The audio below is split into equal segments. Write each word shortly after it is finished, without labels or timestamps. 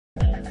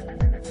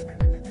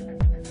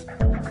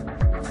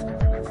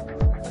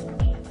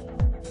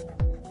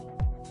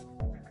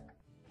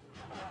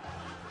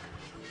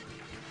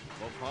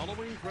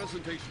following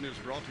presentation is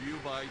brought to you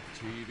by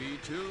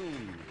TV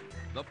Tune,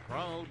 the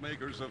proud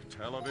makers of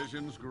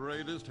television's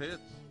greatest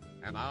hits.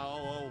 And now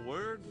a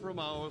word from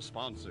our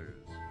sponsors.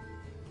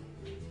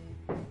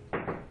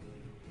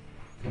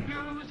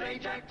 Use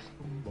Ajax,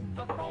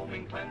 the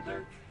foaming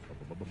cleanser.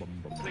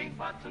 Clean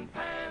pots and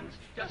pans,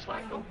 just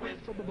like a whiz.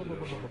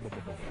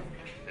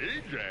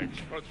 Ajax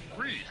cuts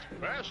grease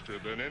faster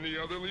than any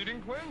other leading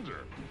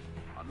cleanser.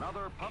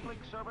 Another public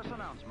service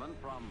announcement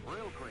from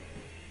Brill Cream.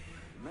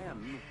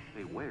 Men,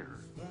 beware.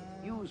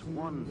 Use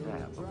one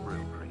dab of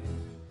Brill Cream.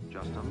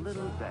 Just a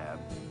little dab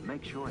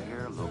makes your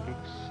hair look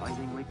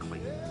excitingly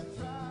clean.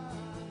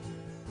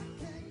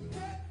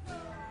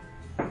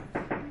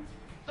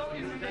 So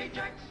use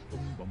Ajax,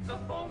 the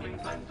foaming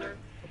cleanser.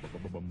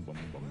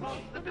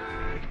 Flush the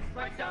dirt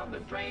right down the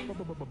drain.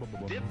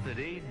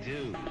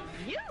 Dippity-doo.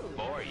 You!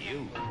 For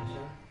you.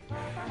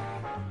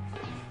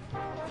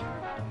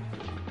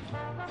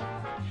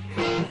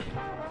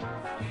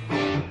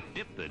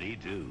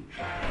 Dippity-doo.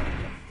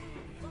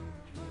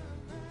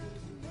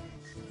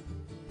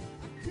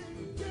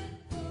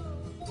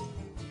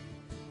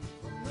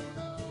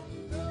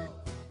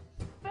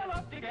 Fill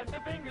up to get the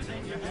fingers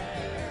in your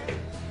hair.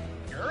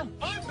 Here,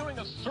 I'm doing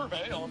a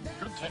survey on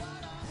good taste.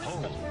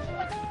 Ho.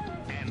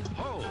 And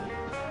ho.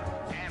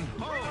 And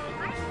ho.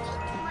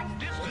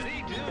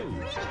 Dippity-doo.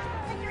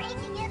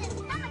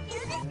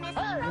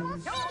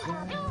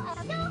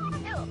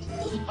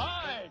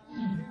 Hi!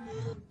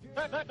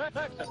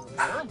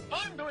 Here,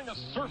 I'm doing a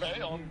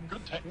survey on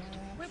good taste.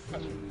 With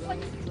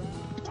questions.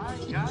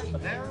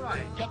 They're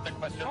right. Get the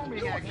question.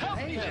 Foaming action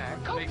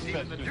Ajax makes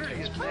even the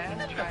dirtiest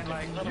man shine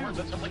like In other words,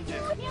 that's something Use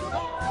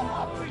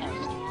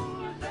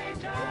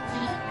Ajax.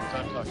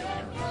 I'm talking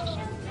here.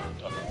 I'm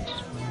talking.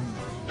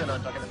 Then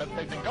I'm talking about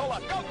making go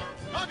on. Go!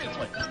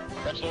 Obviously.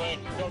 Catch the way.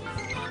 Go.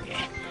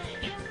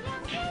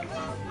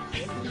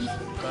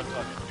 I'm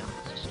talking here.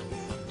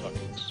 I'm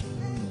talking.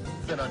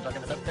 Then I'm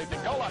talking about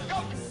making go on.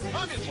 Go!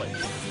 Obviously.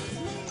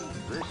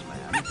 This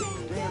man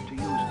dared to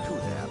use two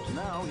dabs.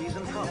 Now he's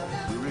in trouble.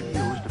 He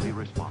refused to be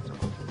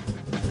responsible.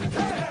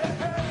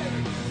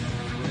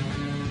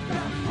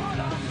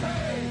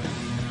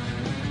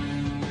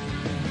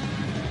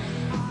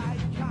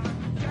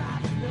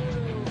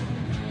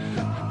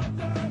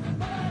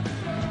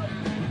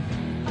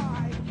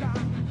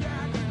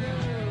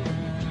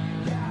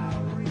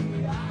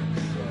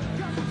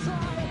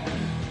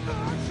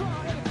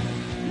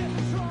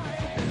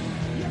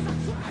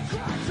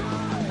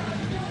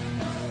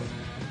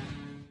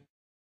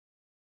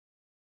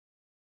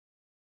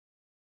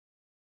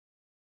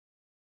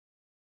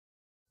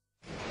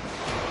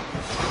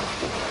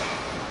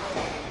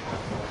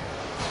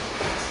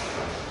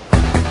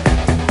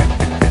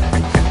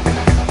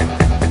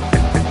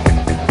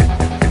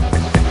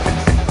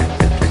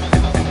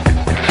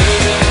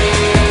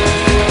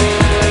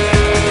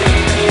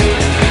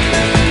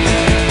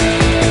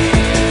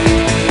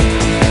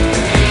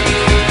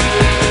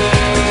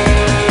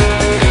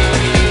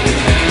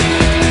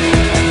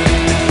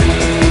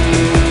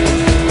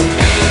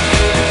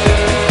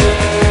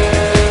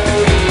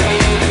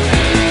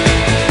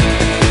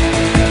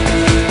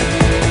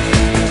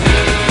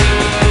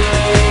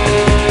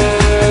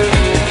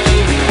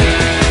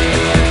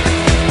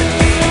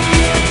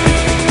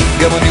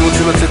 גם אני רוצה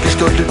לצאת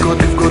לשתות,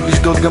 לרקוד, לבגוד,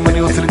 לשדוד. גם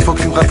אני רוצה לדפוק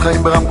שמחת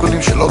חיים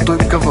ברמקולים של אוטו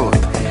עם כבוד.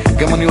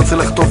 גם אני רוצה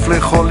לחטוף,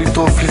 לאכול,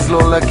 לטרוף,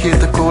 לזלול, להקיא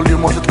את הכל,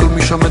 לרמוס את כל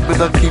מי שעומד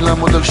בדרכי,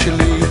 לעמוד על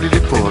שלי בלי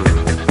ליפול.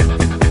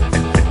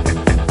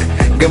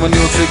 גם אני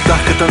רוצה אקדח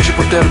קטן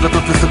שפותח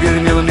דלתות וסוגר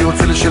עניין. אני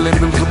רוצה לשלם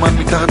במזומן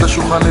מתחת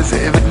לשולחן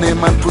לאיזה עבד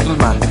נאמן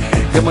פודלמן.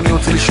 גם אני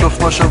רוצה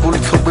לשלוף מה שעבו,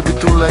 לצחוק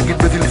בביטול, להגיד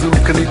בזלזול,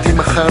 קניתי,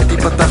 מכרתי,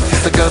 פתחתי,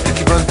 סגרתי,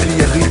 קיבלתי,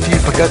 יריתי,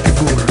 פגעתי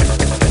בול.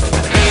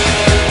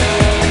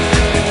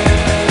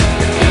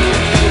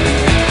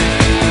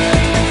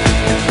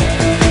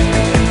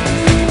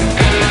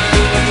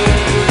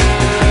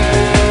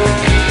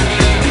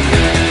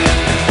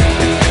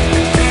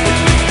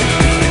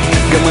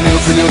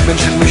 רוצה להיות בן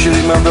של מי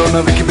שרימה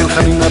ועונה וקיבל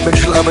חנינה, בן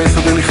של אבא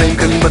יסוגר לי חיים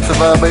קלים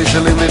בצבא, אבא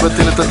ישלם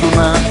ויבטל את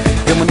התלונה.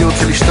 גם אני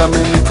רוצה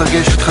להשתמם,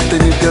 להתרגש, להתחתן,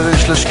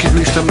 להתגרש, להשכיב,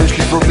 להשתמש,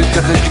 לבוא,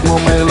 להתכחש, לגמור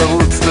מהר,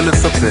 לרוץ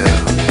ולספר.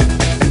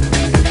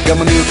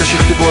 גם אני רוצה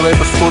שיכתבו עליי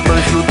בספורט,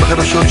 ברכילות,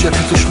 בחדשות,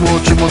 שיפיצו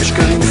שמועות, שמות,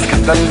 שקרים,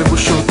 סקנדלים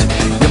ובושות.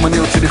 גם אני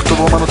רוצה לכתוב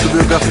רומן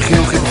אוטוביוגרפי,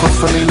 חינוכי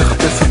וחושפני,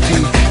 לחפש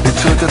אותי,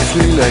 למצוא את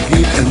עצמי,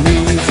 להגיד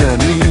אני, זה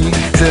אני,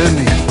 זה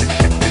אני.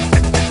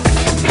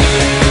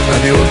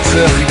 אני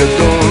רוצה הכי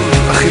גדול,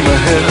 הכי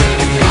מהר,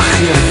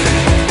 הכי יפה.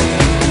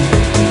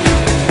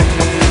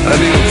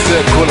 אני רוצה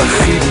הכל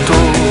הכי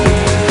טוב,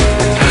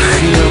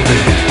 הכי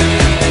הרבה.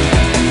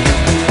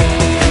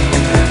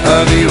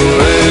 אני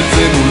רואה את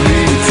זה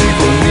מולי,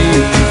 צבעוני,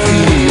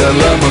 טבעי,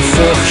 על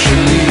המסך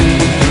שלי.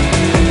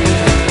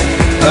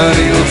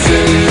 אני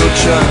רוצה להיות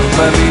שם,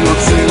 אני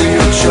רוצה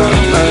להיות שם,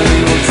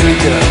 אני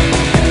רוצה גם,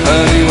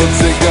 אני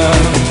רוצה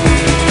גם.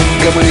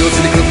 גם אני רוצה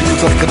לקנות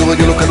מקבוצת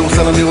כדורגל או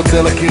כדורסל, אני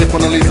רוצה להכיר את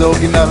מונליזה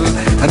אורגינל.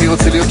 אני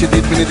רוצה להיות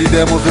ידיד בין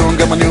ידידי המוזיאון,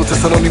 גם אני רוצה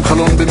סלון עם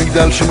חלון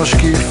במגדל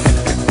שמשקיף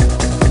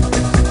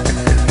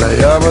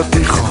לים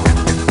התיכון.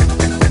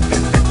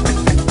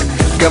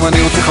 גם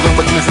אני רוצה חבר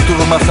בכנסת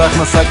ובמס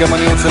ההכנסה, גם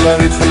אני רוצה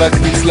להריץ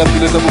ולהקפיץ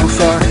להפיל את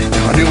הבורסה,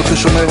 גם אני רוצה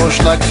שומר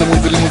ראש נהג צמוד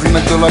ולימוזינה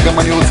גדולה, גם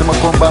אני רוצה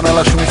מקום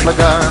בהנהלה של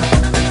מפלגה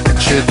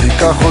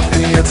שתיקח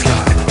אותי אצלה.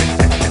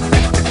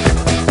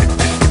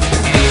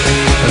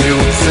 אני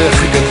רוצה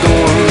הכי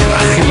גדול,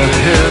 הכי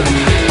מהר,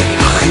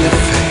 הכי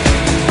יפה.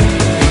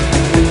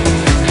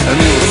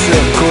 אני רוצה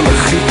הכל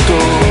הכי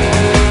טוב,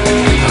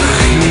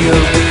 הכי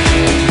הרבה.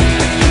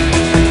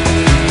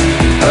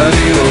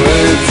 אני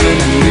רואה את זה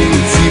מולי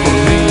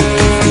צבעוני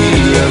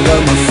טבעי על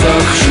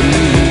המסך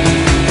שלי.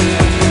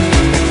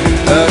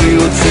 אני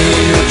רוצה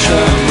להיות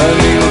שם,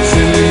 אני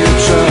רוצה להיות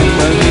שם,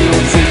 אני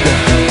רוצה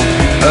גם,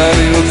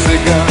 אני רוצה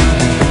גם,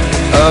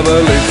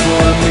 אבל איפה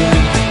אני?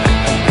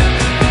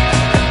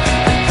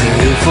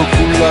 איפה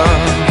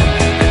כולם?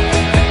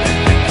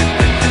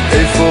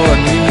 איפה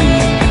אני?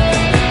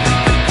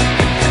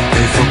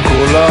 איפה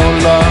כל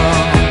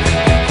העולם?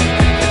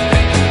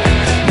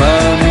 מה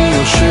אני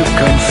יושב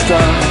כאן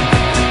סתם?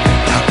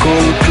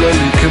 הכל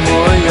כללי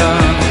כמו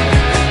הים.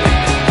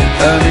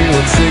 אני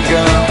רוצה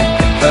גם,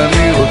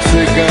 אני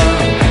רוצה גם,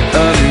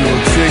 אני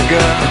רוצה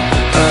גם,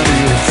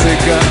 אני רוצה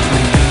גם.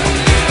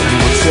 אני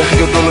רוצה הכי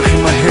גדול, הכי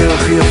מהר,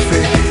 הכי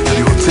יפה.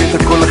 אני רוצה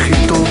את הכל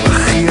הכי טוב,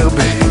 הכי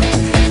הרבה.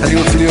 אני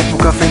רוצה להיות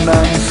מוקף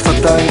עיניים,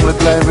 שפתיים,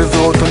 רגליים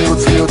וזרועות. אני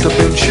רוצה להיות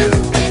הבן של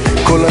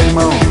כל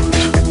האימהות.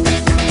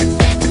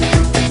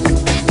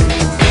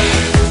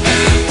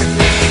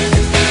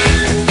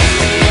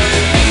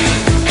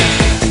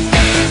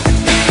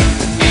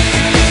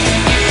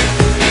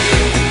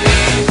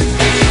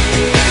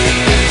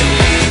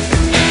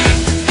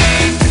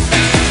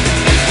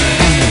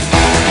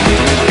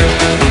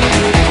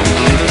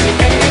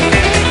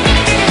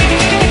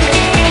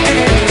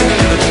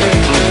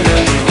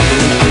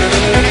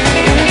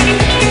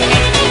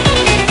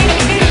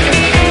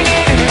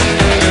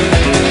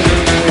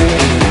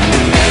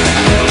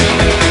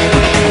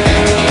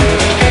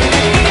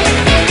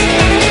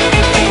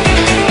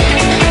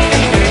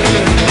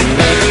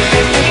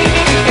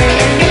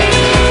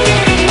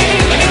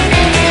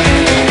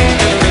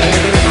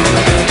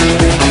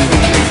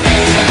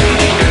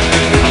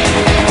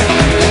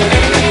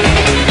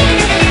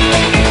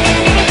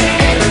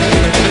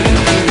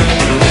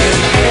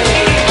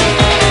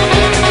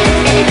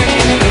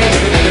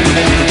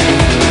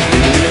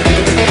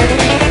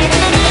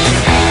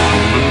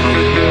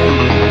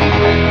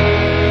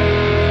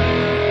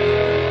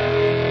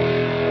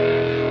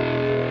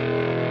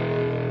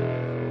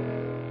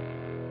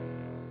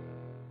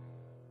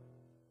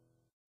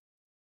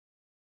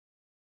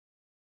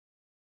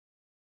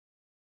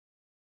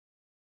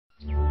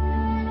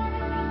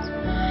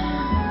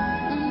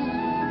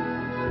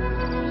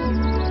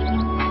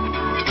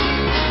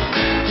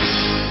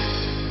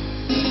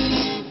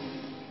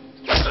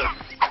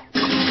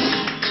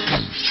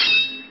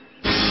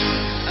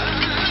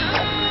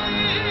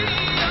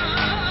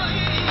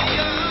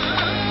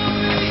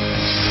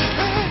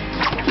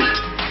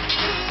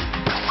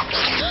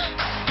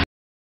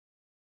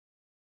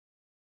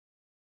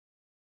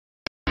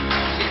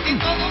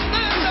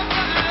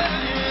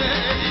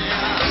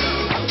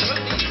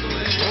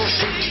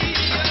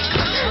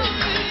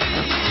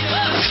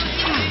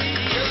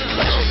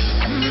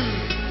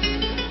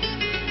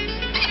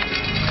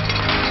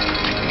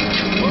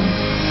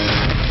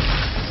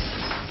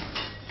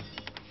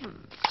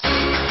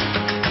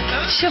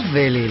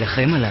 שווה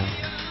להילחם עליו.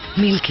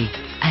 מילקי,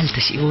 אל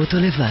תשאירו אותו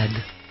לבד.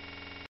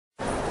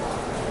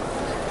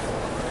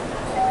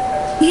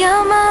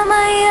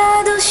 יממה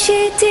יד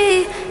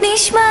הושיטי,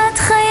 נשמת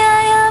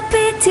חיי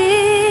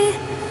הפיתי,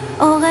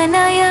 אורן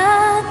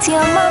היד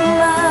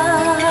יממה,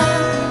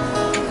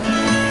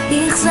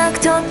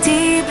 החזקת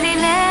אותי בלי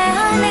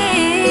להניח,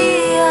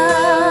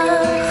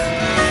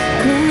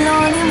 כלום לא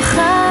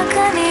נמחק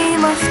אני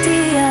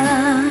מבטיח.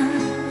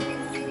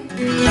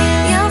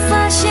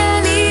 יפה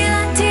שלי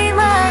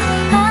עתימה,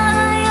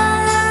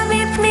 הרעילה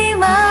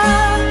מפנימה,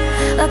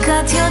 רק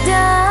את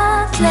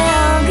יודעת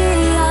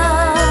להרגיע.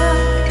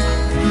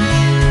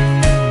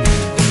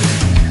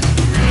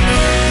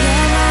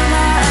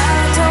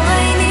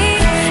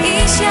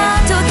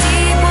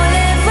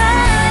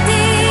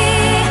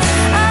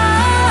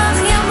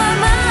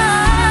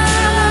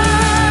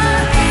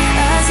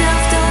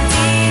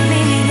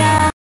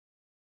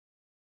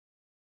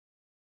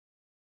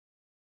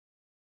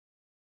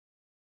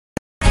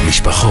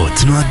 משפחות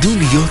נועדו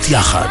להיות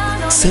יחד.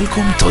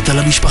 סלקום טוטל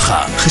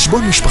המשפחה.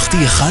 חשבון משפחתי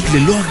אחד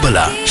ללא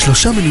הגבלה.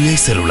 3 מנויי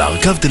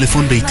סלולר, קו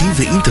טלפון ביתי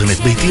ואינטרנט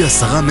ביתי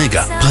 10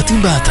 מגה.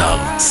 פרטים באתר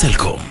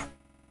סלקום.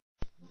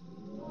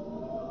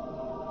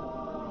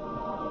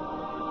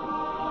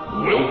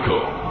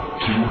 Welcome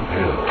to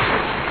hell.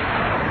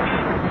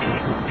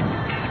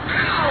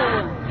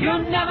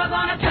 You're never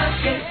gonna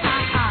touch it,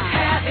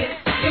 have it.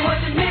 It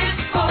wasn't meant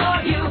for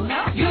you.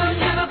 You're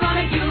never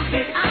gonna use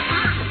it,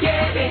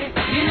 get it.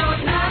 You know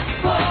it's not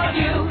for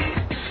you.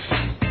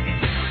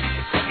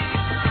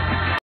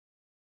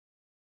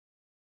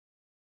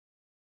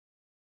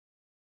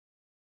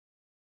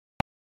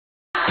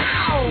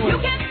 You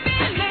can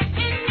feel it.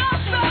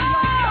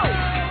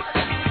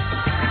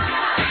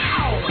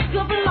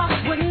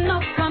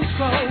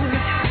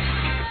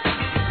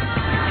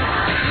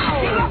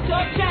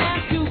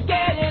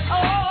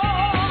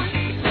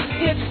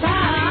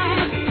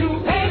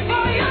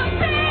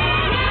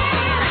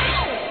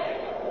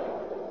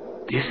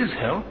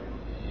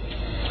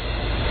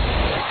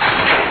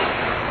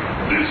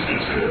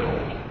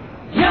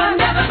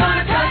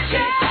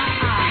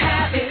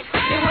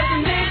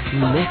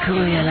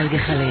 ניקוי על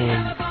הגחלים.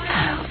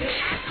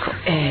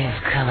 כואב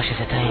כמה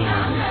שזה טעים.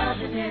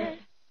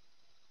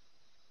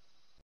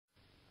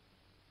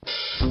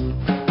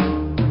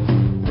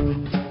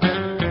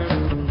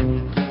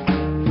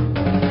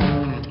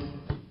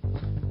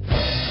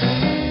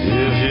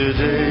 If your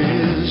day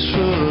is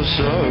full of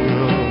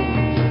sorrow,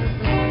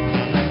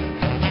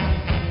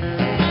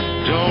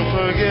 don't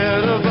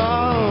forget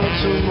about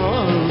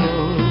tomorrow.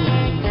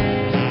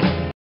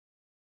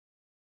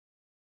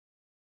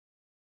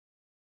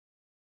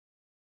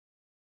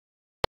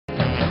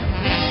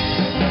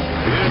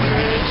 It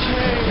may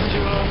change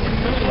your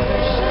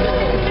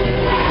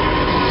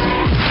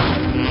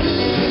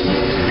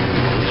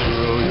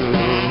throw your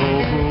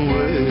hope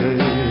away.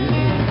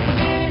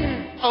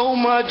 Oh,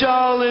 my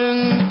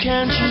darling,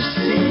 can't you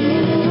see?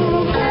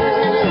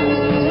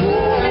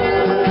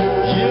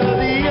 You're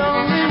the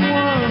only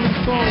one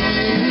for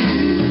me.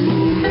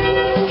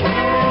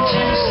 Can't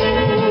you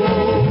see?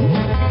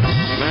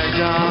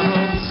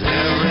 McDonald's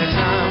every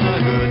time a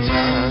good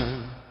time.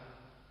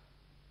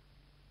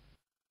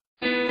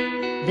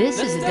 This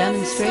is a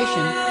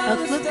demonstration of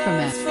flip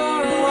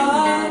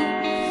format.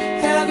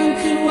 Heaven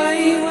can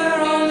wait,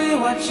 we're only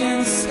watching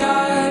the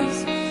skies,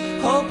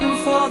 hoping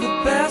for the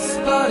best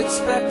but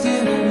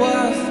expecting the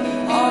worst.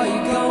 Are you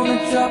gonna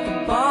drop a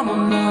bomb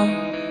or not?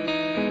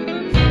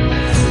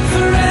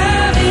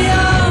 Forever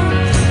young,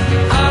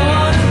 I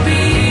wanna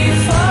be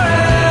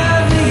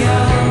forever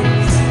young.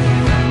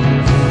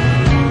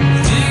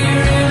 Do you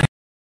really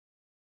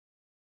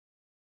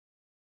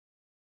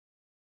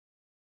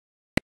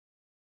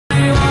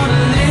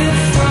wanna live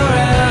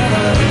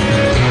forever?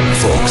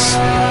 פוקס.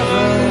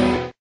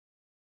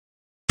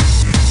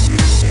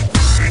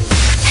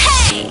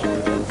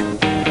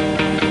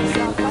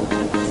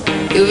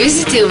 You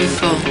visit here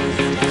before.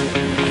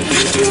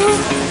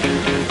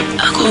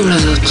 איך קוראים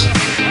לזאת?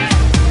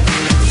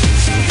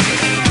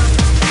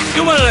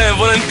 יובל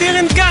וולנטיר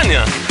in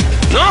קניה,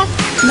 לא?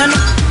 לא.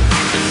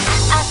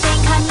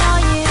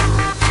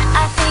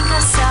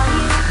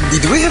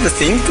 Did we have a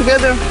thing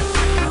together?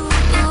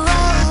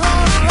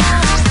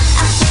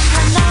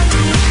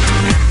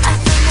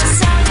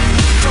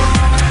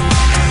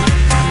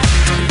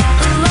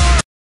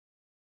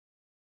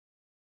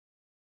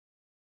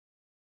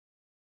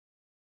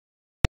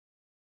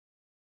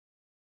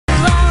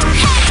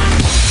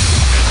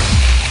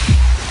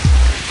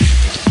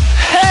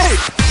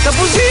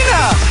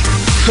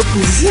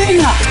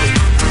 תפוזינה!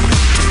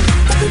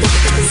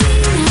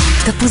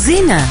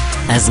 תפוזינה!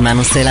 הזמן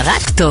עושה לה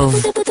רק טוב.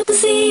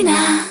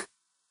 תפוזינה.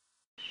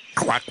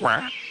 קווה קווה.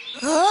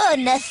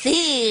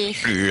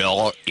 נסיך. לא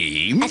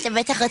רואים? אתה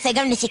בטח רוצה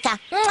גם נשיקה.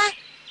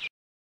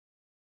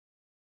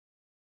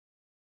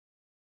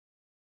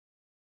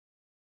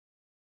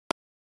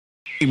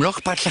 אם לא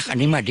אכפת לך,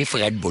 אני מעדיף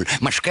רדבול.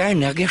 משקה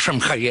האנרגיה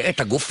שמחיה את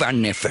הגוף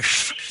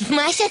והנפש.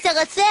 מה שאתה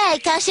רוצה,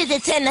 העיקר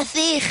שתצא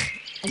נסיך.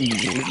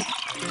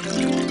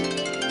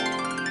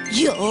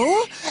 יואו,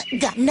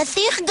 גם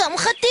נסיך, גם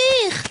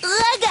חתיך.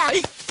 רגע,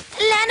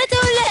 לאן אתה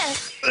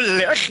הולך?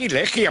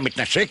 לכי,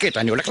 המתנשקת,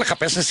 אני הולך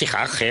לחפש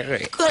נסיכה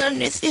אחרת. כל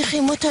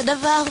הנסיכים אותו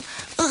דבר,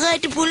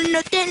 רדבול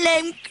נותן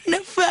להם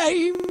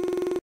כנפיים.